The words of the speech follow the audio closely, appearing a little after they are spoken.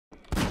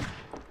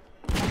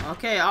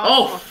Okay,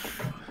 Oh!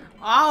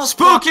 I'll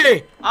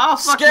Spooky! I'll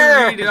fucking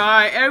Scary! read it,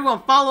 alright?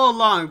 Everyone follow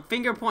along.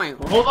 Finger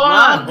point. Hold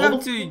on!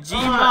 Welcome to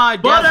Gmod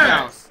Death Butter!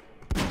 House.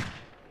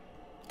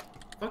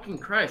 Fucking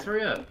Christ,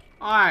 hurry up.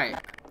 Alright,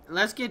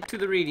 let's get to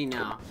the reading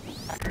now.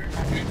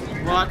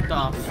 What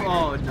the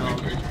oh no.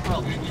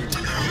 Oh.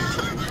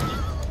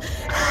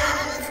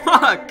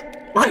 Fuck!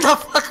 What the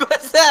fuck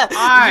was that?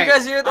 Alright, Did you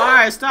guys hear that?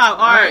 alright, stop.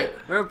 Alright,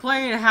 Alright. we're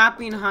playing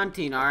Happy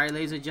Hunting, alright,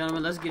 ladies and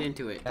gentlemen, let's get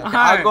into it. Okay,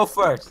 Alright. I'll go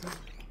first.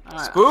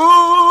 Alright.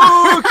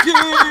 Spooky!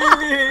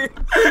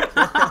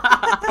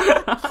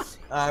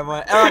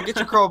 Alright, Aaron, get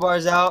your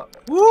crowbars out.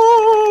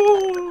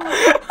 Woo!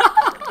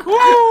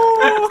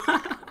 Woo!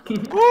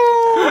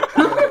 Woo!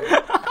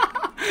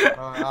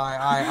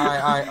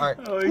 Alright.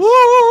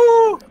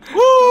 Oh,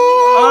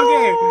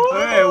 Woo!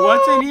 Okay,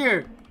 what's in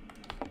here?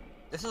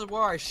 This is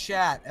where I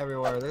shat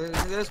everywhere.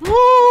 This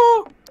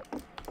woo!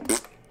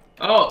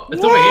 Oh,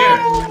 it's over here.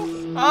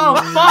 Oh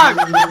fuck!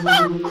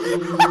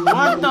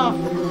 What the?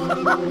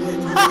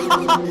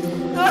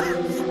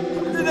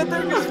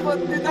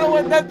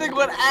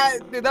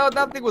 Dude,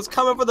 that thing was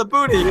coming for the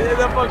booty.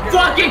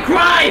 Fucking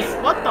Christ!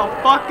 What the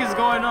fuck is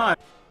going on?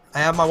 I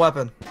have my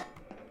weapon.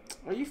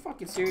 Are you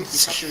fucking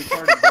serious? You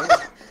fucking retarded, bro?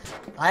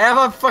 I have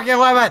a fucking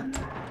weapon.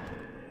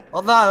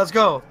 Hold on, let's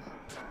go.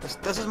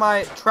 This is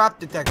my trap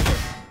detector.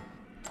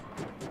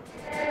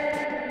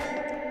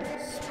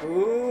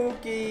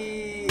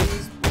 Spooky.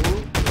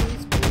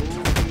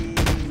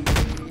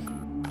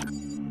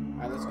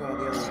 Alright, let's go the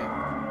other way.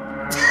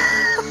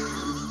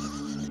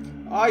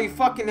 Oh, you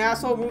fucking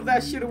asshole, move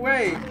that shit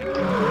away.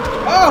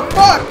 Oh,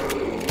 fuck!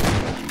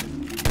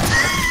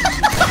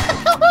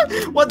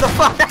 What the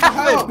fuck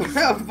happened?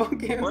 Oh,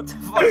 fucking... What the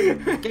fuck?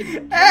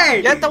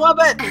 Hey! Get the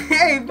weapon!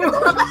 Hey, bro!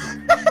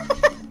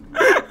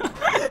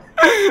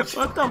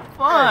 What the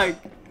fuck?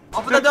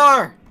 Open the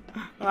door!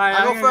 Alright,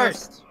 I'll go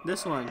first.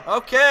 This one.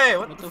 Okay,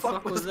 what What the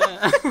fuck was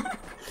that?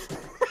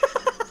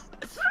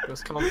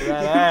 Just come up with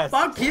that ass.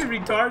 Fucking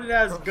retarded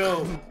ass,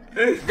 go.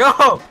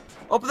 Go!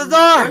 Open the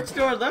door! Which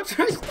door? Left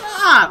door?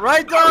 Stop!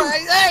 Right door!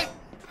 Hey!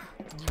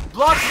 You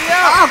blocked me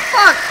out! Oh,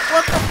 fuck!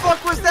 What the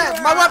fuck was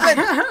that? My weapon!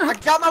 I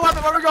got my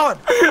weapon, where are we going?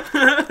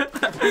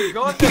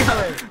 Going this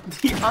way.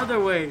 The other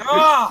way.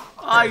 Oh,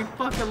 Oh, you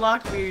fucking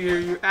locked me,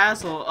 you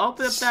asshole.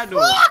 Open up that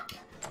door. fuck!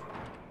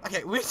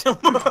 Okay, we should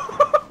move.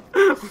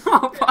 Oh,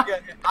 fuck. Okay,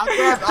 I'll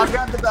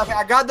grab the bed. Okay,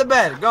 I got the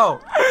bed.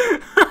 Go.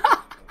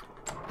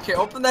 Okay,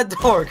 open that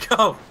door.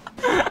 Go.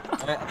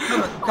 Right,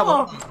 come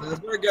on. Let's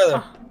go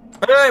together.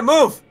 Hey,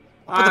 move.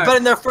 Put the bed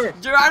in there first.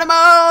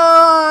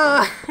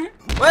 Geronimo!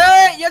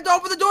 Wait, you have to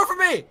open the door for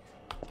me.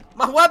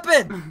 My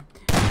weapon.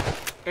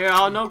 Here,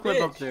 I'll no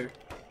clip up there.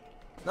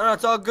 No,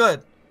 it's all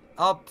good.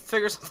 I'll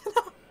figure something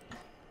out.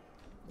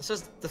 This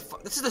is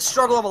the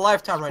struggle of a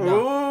lifetime right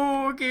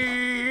now.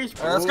 Okay. All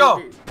right, let's go.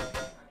 I'm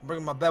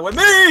bringing my bed with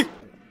me.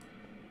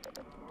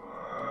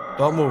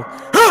 Don't move.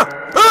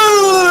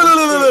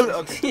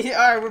 Okay.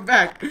 Alright, we're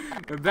back.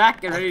 We're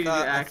back and ready to do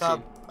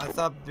action. I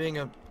thought being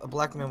a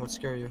black man would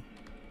scare you.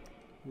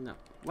 No.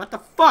 What the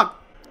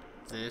fuck?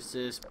 This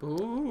is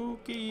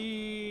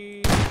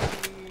spooky.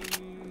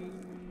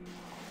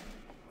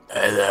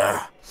 Hey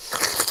there.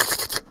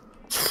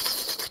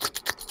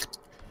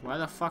 Why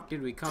the fuck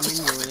did we come in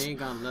here when they ain't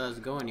gonna let us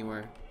go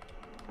anywhere?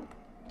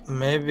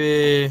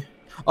 Maybe.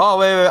 Oh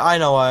wait, I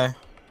know why.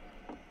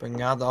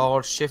 Bring out the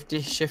old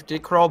shifty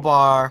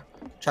crowbar.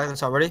 Check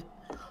this out. Ready?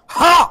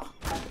 Ha!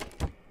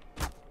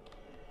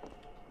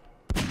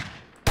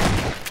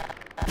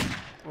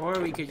 Or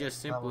we could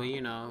just simply,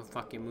 you know,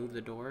 fucking move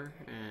the door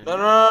and... No,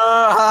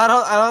 I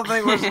don't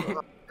think we're.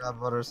 Oh, God,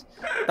 Butters.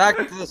 Back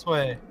this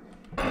way.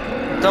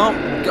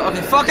 Don't. Go.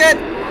 Okay, fuck it.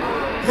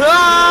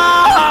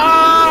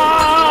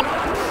 Ah!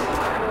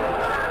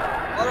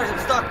 Butters, I'm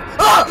stuck.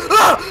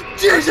 Ah!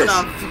 Jesus!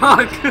 What the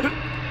fuck?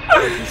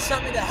 You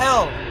sent me to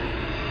hell.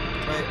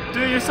 Wait.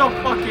 Dude, you're so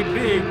fucking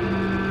big.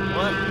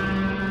 What?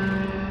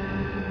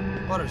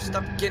 Butters,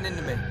 stop getting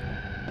into me.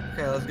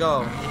 Okay, let's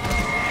go.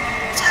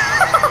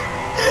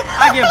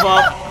 I give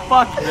up.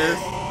 Fuck this.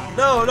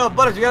 No,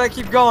 Butters, you gotta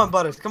keep going,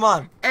 Butters. Come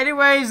on.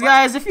 Anyways,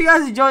 guys, if you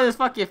guys enjoy this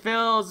fucking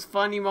fails,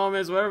 funny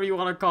moments, whatever you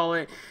want to call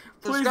it,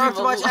 Subscribe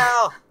to my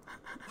channel.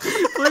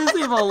 please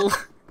leave a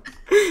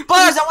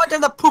Butters, I went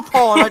in the poop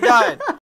hole and I died.